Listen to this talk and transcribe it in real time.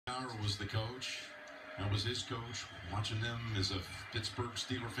was the coach. That was his coach. Watching them as a Pittsburgh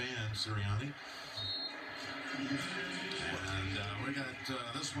Steelers fan, Sirianni. And we got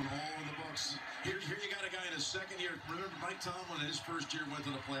this one all in the books. Here you got a guy in his second year. Remember, Mike Tomlin in his first year went to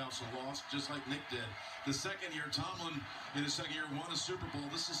the playoffs and lost, just like Nick did. The second year, Tomlin in his second year won a Super Bowl.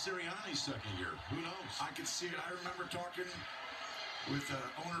 This is Sirianni's second year. Who knows? I could see it. I remember talking with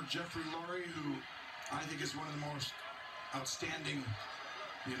owner Jeffrey Lurie, who I think is one of the most outstanding,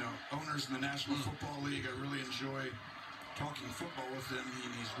 owners in the National Football League. I really enjoy talking football with him.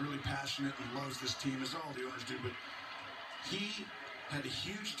 He's really passionate and loves this team, as all the owners do. But he had a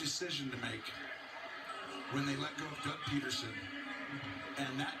huge decision to make when they let go of Doug Peterson.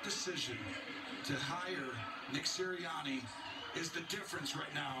 And that decision to hire Nick Sirianni is the difference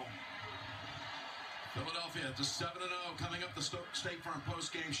right now. Philadelphia to 7-0, coming up the State Farm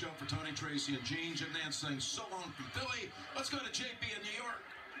post-game show for Tony Tracy and Gene. Jim Nance saying so long from Philly. Let's go to JP in New York.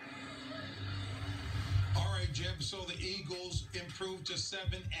 All right, Jim, so the Eagles improved to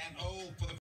 7-0 for the